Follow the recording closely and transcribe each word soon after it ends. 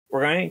We're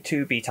going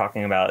to be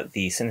talking about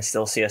the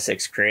Cinestill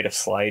CS6 Creative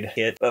Slide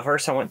Kit, but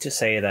first I want to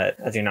say that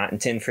I do not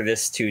intend for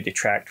this to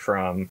detract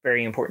from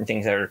very important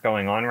things that are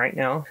going on right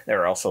now.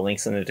 There are also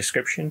links in the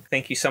description.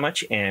 Thank you so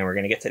much, and we're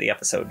going to get to the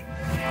episode.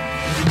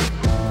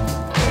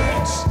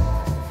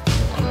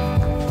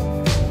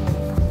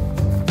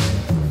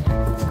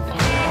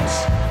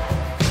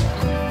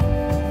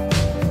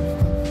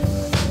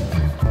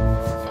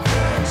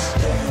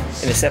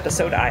 In this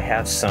episode, I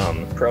have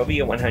some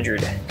Provia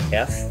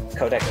 100F,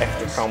 Kodak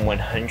Ektachrome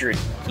 100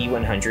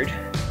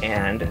 E100,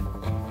 and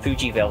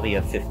Fuji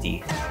Provia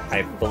 50.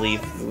 I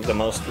believe the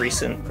most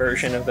recent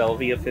version of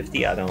Provia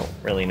 50. I don't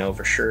really know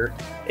for sure.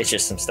 It's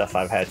just some stuff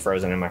I've had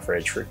frozen in my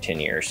fridge for 10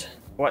 years.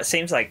 What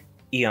seems like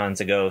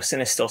eons ago,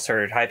 Cinestill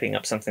started hyping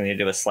up something to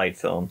do with slide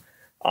film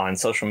on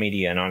social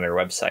media and on their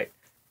website.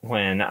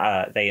 When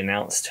they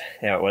announced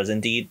that it was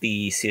indeed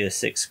the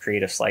CS6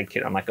 Creative Slide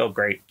Kit, I'm like, oh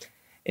great.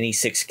 An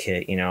E6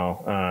 kit, you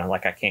know,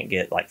 like I can't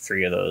get like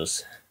 3 of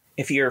those.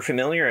 If you're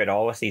familiar at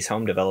all with these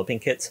home developing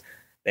kits,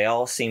 they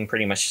all seem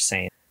pretty much the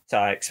same. So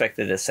I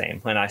expected the same.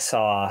 When I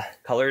saw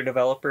Color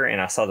Developer and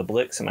I saw the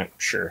Blix, I'm like,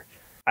 sure.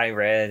 I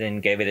read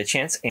and gave it a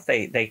chance, and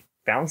they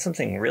found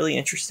something really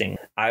interesting.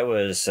 I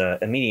was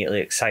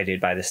immediately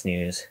excited by this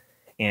news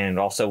and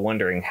also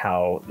wondering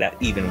how that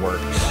even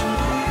works.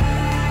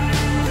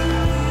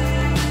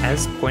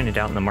 As pointed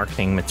out in the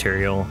marketing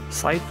material,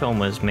 slide film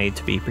was made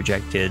to be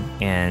projected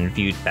and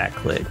viewed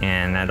backlit,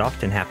 and that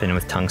often happened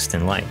with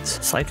tungsten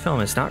lights. Slide film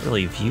is not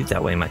really viewed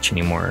that way much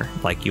anymore,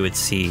 like you would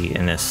see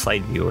in a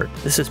slide viewer.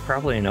 This is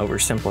probably an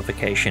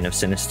oversimplification of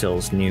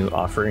Cinestill's new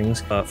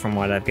offerings, but from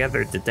what I've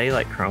gathered, the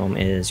Daylight Chrome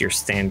is your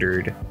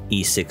standard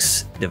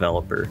E6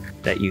 developer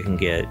that you can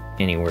get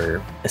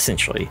anywhere,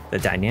 essentially. The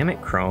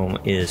Dynamic Chrome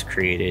is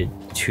created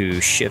to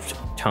shift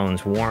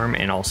tones warm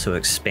and also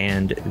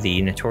expand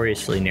the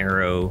notoriously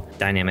narrow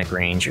dynamic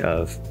range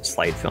of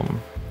slide film.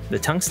 The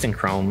Tungsten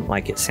Chrome,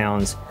 like it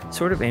sounds,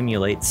 sort of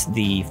emulates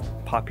the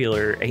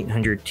popular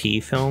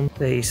 800T film.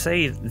 They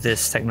say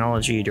this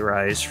technology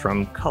derives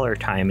from color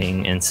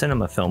timing in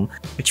cinema film,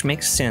 which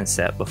makes sense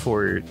that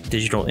before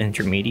digital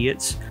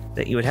intermediates,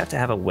 that you would have to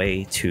have a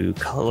way to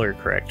color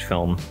correct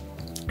film.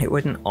 It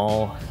wouldn't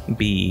all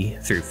be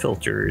through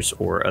filters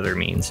or other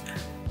means,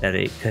 that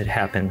it could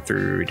happen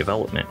through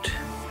development.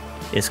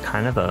 Is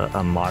kind of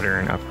a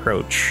modern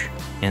approach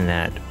in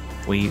that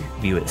we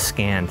view it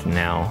scanned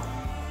now,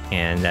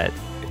 and that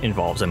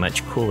involves a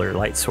much cooler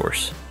light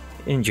source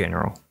in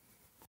general.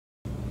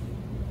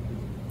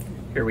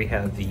 Here we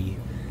have the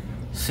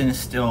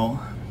Cinestill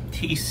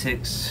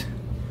T6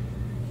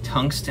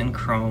 Tungsten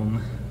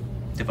Chrome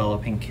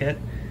developing kit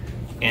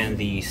and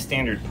the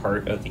standard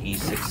part of the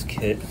E6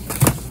 kit,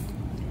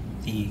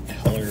 the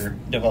color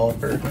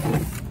developer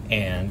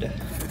and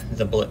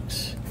the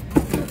Blix.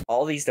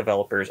 All these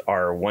developers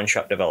are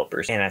one-shot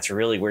developers, and that's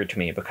really weird to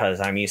me because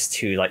I'm used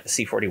to like the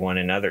C41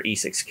 and other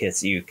E6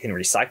 kits. You can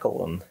recycle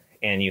them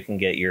and you can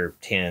get your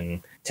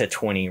 10 to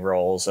 20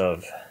 rolls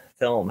of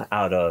film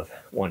out of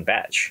one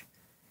batch.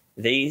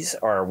 These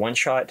are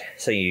one-shot,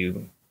 so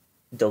you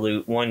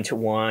dilute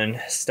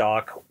 1:1,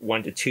 stock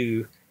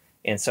 1:2,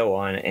 and so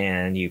on,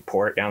 and you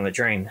pour it down the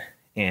drain.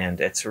 And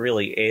it's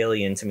really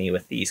alien to me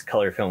with these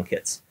color film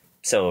kits.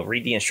 So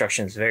read the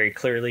instructions very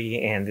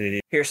clearly,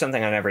 and here's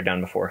something I've never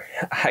done before.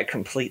 I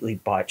completely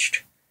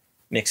botched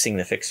mixing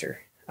the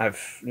fixer.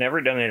 I've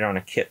never done it on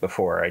a kit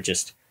before.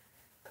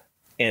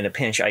 In a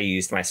pinch, I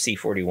used my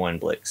C41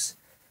 Blix,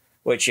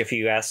 which if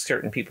you ask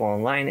certain people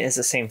online is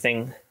the same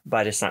thing,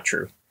 but it's not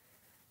true.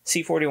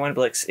 C41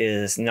 Blix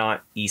is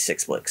not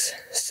E6 Blix.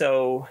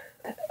 So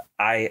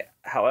I,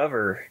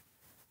 however,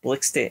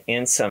 blixed it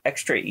in some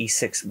extra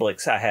E6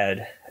 Blix I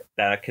had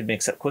that I could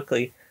mix up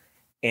quickly,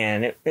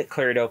 and it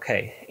cleared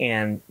okay.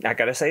 And I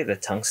gotta say, the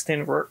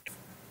tungsten worked.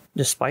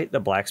 Despite the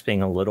blacks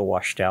being a little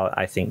washed out,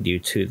 I think due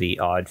to the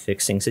odd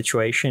fixing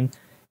situation,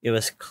 it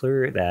was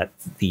clear that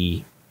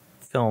the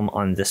film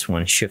on this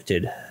one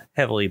shifted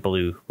heavily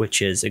blue,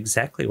 which is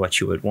exactly what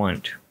you would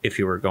want if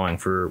you were going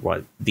for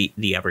what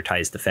the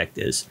advertised effect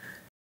is.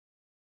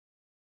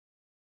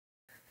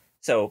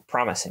 So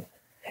promising.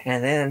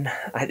 And then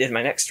I did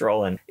my next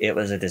roll and it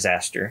was a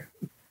disaster.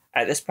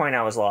 At this point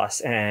I was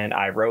lost, and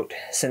I wrote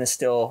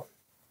Cinestill,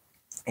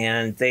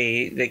 and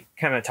they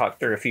kind of talked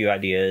through a few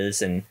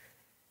ideas, and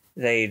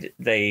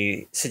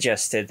they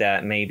suggested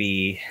that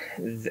maybe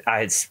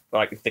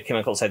the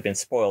chemicals had been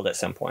spoiled at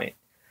some point.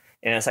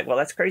 And it's like, well,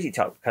 that's crazy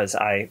talk, because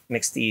I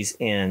mixed these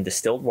in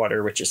distilled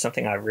water, which is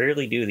something I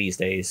rarely do these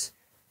days.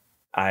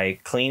 I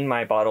clean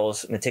my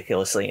bottles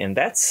meticulously, and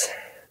that's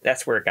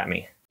where it got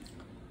me.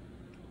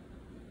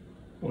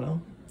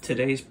 Well,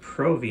 today's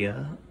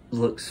Provia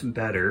looks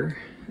better.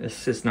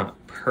 This is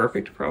not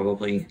perfect,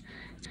 probably,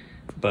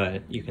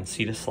 but you can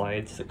see the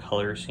slides. The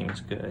color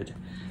seems good.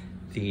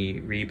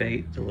 The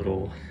rebate, the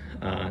little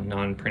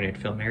non-printed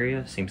film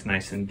area, seems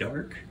nice and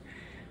dark.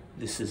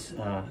 This is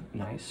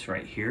nice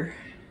right here.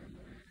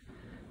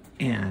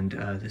 And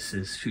this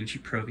is Fuji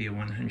Provia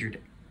 100,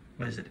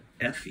 what is it,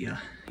 F? Yeah,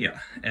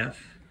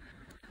 F.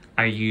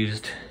 I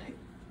used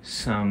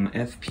some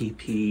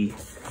FPP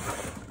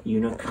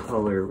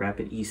Unicolor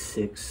Rapid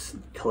E6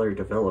 color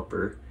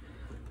developer,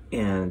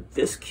 and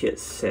this kit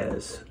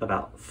says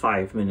about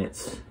 5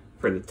 minutes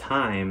for the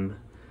time,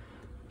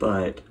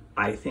 but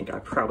I think I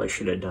probably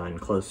should have done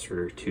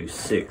closer to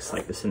 6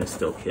 like the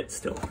Cinestill kit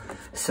still.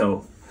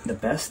 So the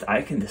best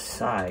I can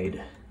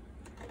decide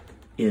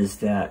is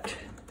that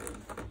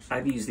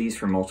I've used these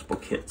for multiple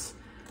kits,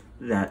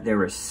 that there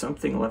was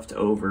something left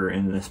over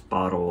in this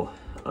bottle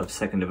of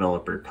second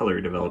developer,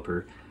 color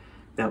developer,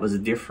 that was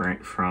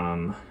different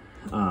from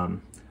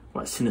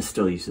what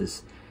Cinestill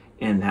uses,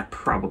 and that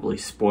probably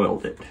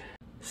spoiled it.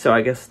 So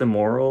I guess the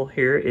moral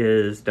here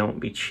is don't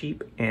be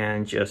cheap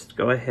and just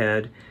go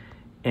ahead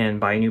and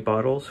buy new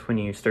bottles. When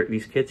you start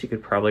these kits, you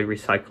could probably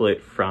recycle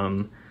it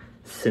from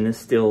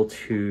Cinestill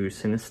to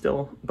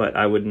Cinestill, but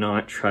I would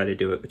not try to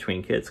do it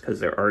between kits because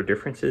there are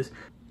differences.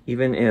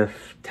 Even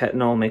if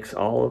Tetanol makes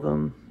all of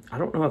them, I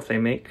don't know if they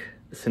make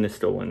the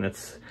Cinestill one.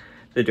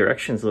 The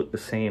directions look the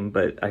same,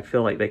 but I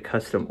feel like they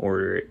custom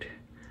order it.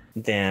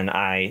 Then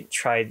I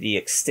tried the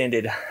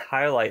extended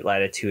highlight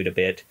latitude a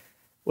bit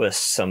with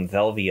some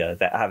Velvia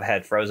that I've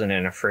had frozen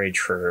in a fridge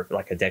for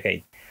like a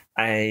decade.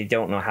 I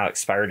don't know how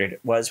expired it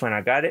was when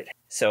I got it,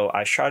 so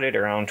I shot it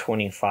around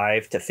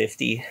 25 to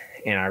 50,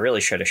 and I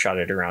really should have shot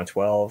it around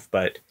 12,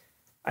 but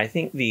I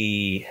think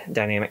the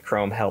dynamic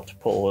chrome helped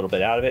pull a little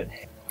bit out of it.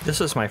 This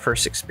was my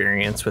first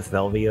experience with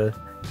Velvia,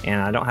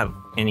 and I don't have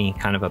any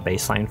kind of a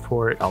baseline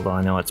for it, although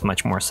I know it's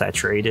much more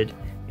saturated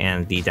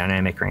and the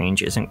dynamic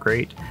range isn't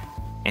great,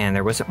 and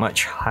there wasn't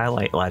much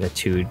highlight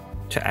latitude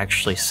to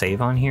actually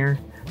save on here.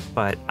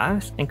 But I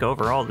think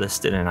overall this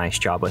did a nice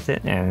job with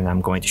it, and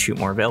I'm going to shoot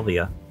more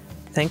Velvia.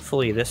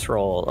 Thankfully, this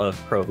roll of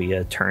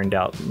Provia turned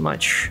out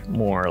much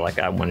more like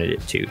I wanted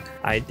it to.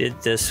 I did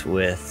this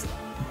with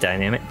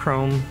dynamic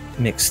chrome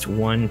mixed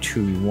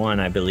 1:1,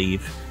 I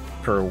believe,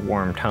 for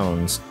warm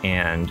tones,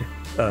 and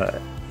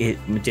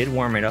it did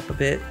warm it up a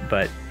bit,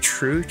 but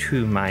true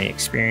to my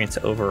experience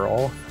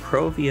overall,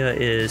 Provia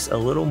is a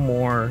little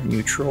more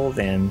neutral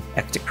than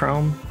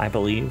Ektachrome, I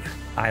believe.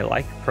 I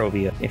like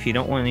Provia. If you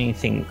don't want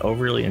anything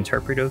overly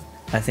interpretive,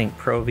 I think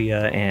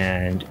Provia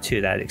and,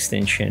 to that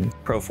extension,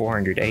 Pro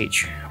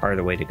 400H are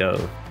the way to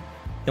go.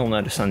 You'll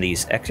notice on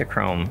these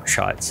Ektachrome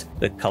shots,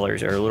 the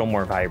colors are a little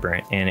more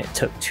vibrant, and it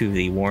took to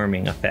the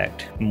warming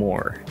effect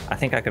more. I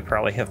think I could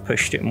probably have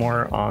pushed it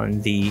more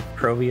on the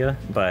Provia,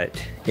 but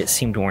it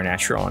seemed more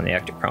natural on the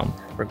Ektachrome.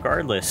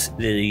 Regardless,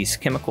 these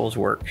chemicals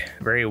work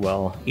very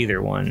well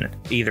either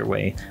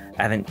way.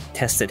 I haven't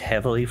tested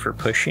heavily for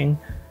pushing.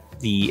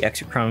 The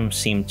Ektachrome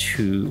seemed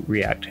to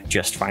react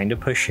just fine to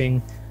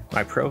pushing.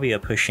 My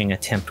Provia pushing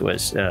attempt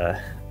was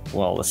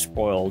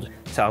spoiled,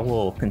 so I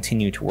will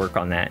continue to work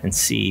on that and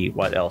see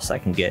what else I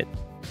can get.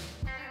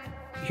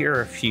 Here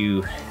are a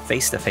few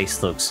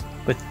face-to-face looks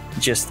with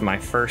just my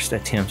first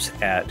attempts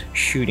at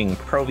shooting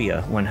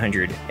Provia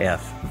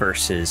 100F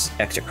versus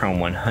Ektachrome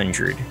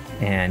 100,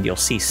 and you'll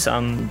see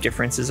some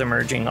differences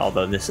emerging,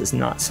 although this is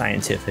not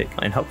scientific,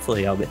 and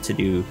hopefully I'll get to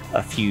do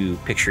a few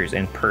pictures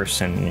in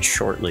person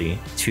shortly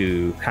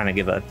to kind of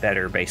give a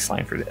better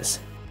baseline for this.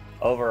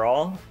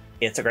 Overall,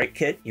 it's a great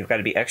kit. You've got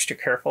to be extra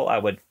careful. I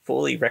would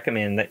fully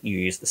recommend that you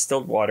use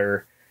distilled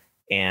water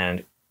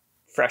and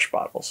fresh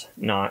bottles,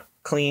 not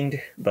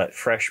cleaned, but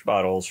fresh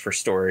bottles for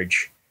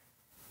storage.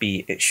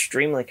 Be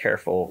extremely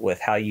careful with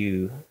how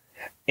you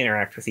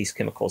interact with these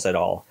chemicals at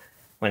all.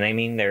 When I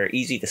mean they're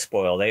easy to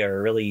spoil, they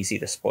are really easy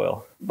to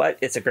spoil. But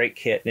it's a great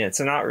kit, and it's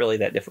not really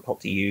that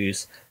difficult to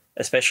use,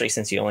 especially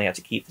since you only have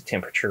to keep the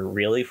temperature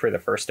really for the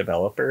first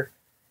developer.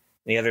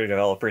 The other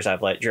developers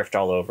I've let drift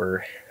all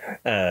over,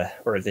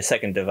 or the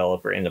second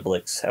developer in the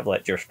Blix have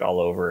let drift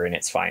all over, and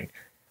it's fine.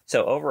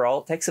 So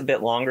overall, it takes a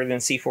bit longer than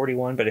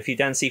C41, but if you've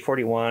done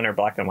C41 or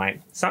black and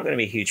white, it's not going to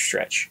be a huge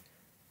stretch.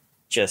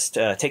 Just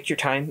take your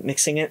time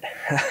mixing it,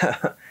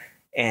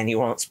 and you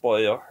won't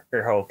spoil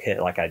your whole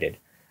kit like I did.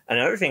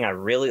 Another thing I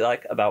really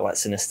like about what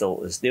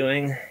Cinestill is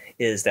doing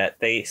is that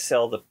they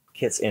sell the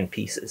kits in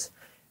pieces.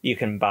 You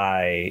can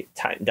buy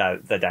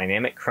the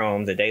dynamic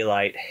chrome, the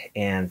daylight,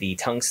 and the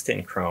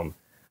tungsten chrome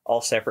all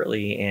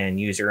separately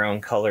and use your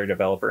own color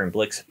developer in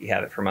Blix if you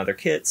have it from other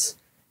kits,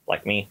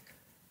 like me.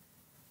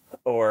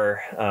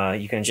 Or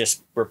you can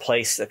just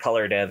replace the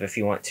color dev if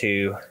you want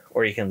to,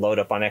 or you can load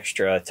up on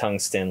extra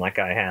tungsten like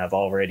I have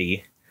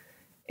already.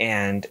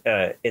 And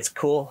it's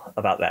cool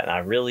about that. And I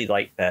really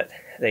like that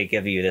they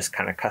give you this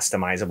kind of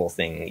customizable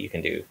thing that you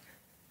can do.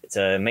 It's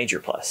a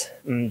major plus.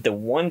 The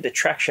one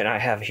detraction I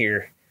have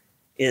here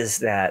is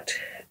that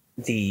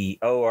the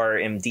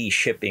ORMD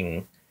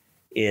shipping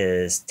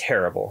is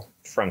terrible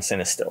from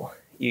Cinestill.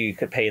 You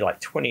could pay like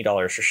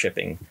 $20 for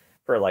shipping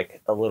for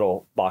like a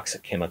little box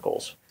of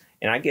chemicals.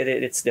 And I get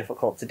it, it's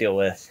difficult to deal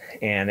with,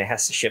 and it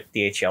has to ship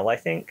DHL, I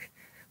think,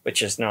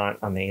 which is not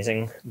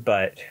amazing.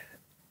 But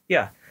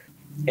yeah,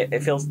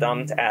 it feels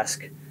dumb to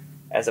ask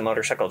as a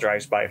motorcycle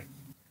drives by.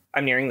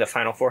 I'm nearing the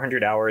final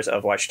 400 hours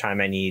of watch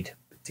time I need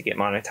to get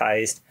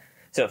monetized,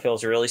 so it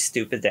feels really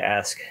stupid to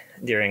ask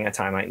during a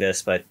time like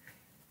this, but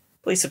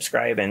please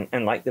subscribe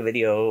and like the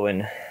video,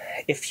 and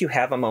if you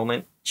have a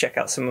moment, check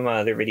out some of my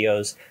other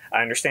videos.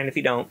 I understand if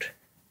you don't.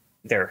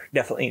 They're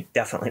definitely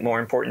more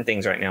important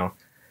things right now.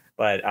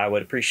 But I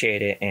would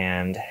appreciate it,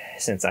 and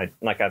since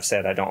like I've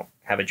said, I don't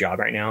have a job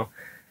right now,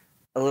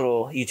 a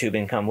little YouTube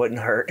income wouldn't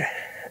hurt.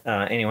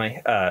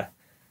 Anyway,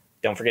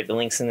 don't forget the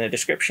links in the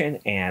description,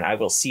 and I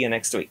will see you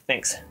next week.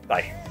 Thanks.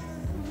 Bye.